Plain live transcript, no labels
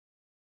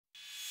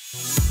Hi,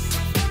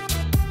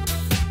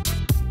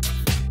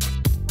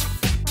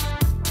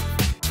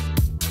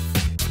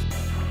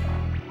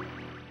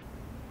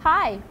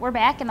 we're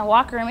back in the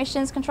Walker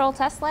Emissions Control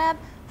Test Lab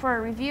for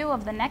a review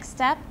of the next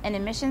step in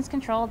emissions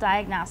control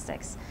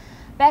diagnostics.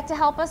 Back to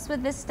help us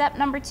with this step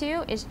number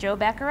 2 is Joe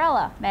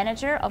Baccarella,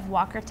 Manager of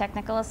Walker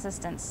Technical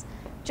Assistance.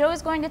 Joe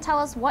is going to tell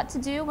us what to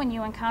do when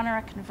you encounter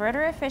a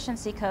converter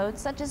efficiency code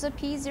such as a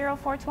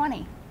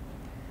P0420.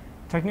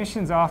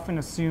 Technicians often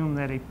assume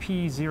that a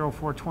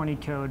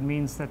P0420 code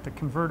means that the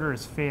converter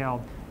has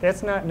failed.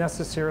 That's not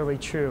necessarily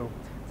true.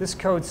 This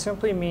code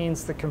simply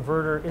means the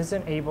converter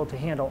isn't able to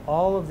handle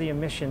all of the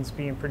emissions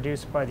being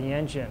produced by the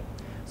engine.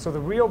 So the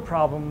real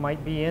problem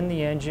might be in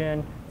the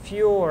engine,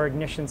 fuel or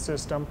ignition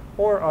system,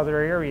 or other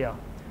area.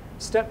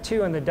 Step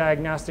 2 in the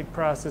diagnostic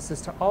process is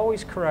to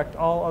always correct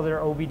all other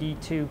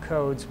OBDII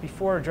codes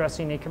before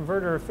addressing a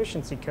converter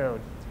efficiency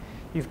code.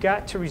 You've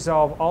got to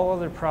resolve all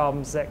other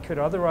problems that could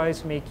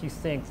otherwise make you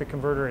think the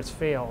converter has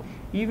failed.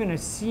 Even a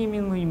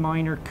seemingly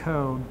minor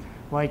code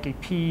like a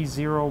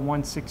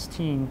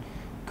P0116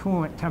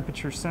 coolant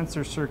temperature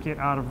sensor circuit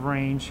out of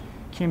range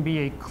can be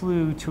a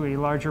clue to a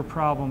larger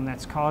problem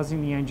that's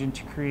causing the engine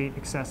to create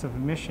excessive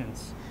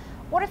emissions.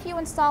 What if you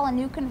install a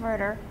new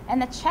converter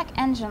and the check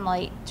engine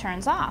light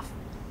turns off?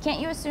 Can't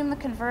you assume the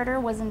converter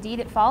was indeed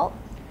at fault?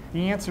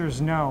 The answer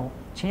is no.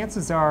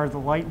 Chances are the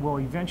light will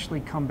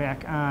eventually come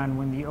back on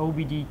when the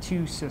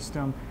OBDII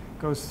system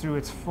goes through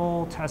its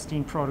full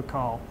testing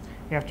protocol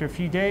after a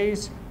few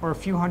days or a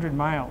few hundred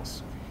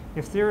miles.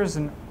 If there is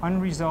an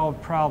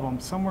unresolved problem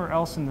somewhere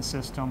else in the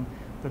system,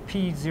 the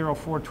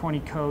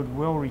P0420 code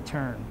will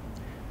return,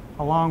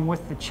 along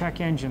with the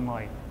check engine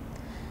light.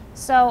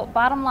 So,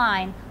 bottom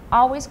line,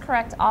 always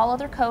correct all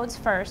other codes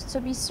first to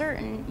be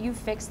certain you've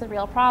fixed the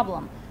real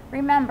problem.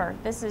 Remember,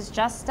 this is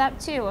just step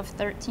 2 of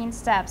 13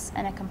 steps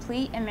in a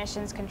complete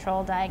emissions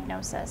control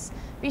diagnosis.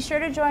 Be sure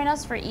to join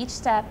us for each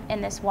step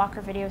in this Walker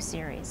video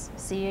series.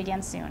 See you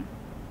again soon.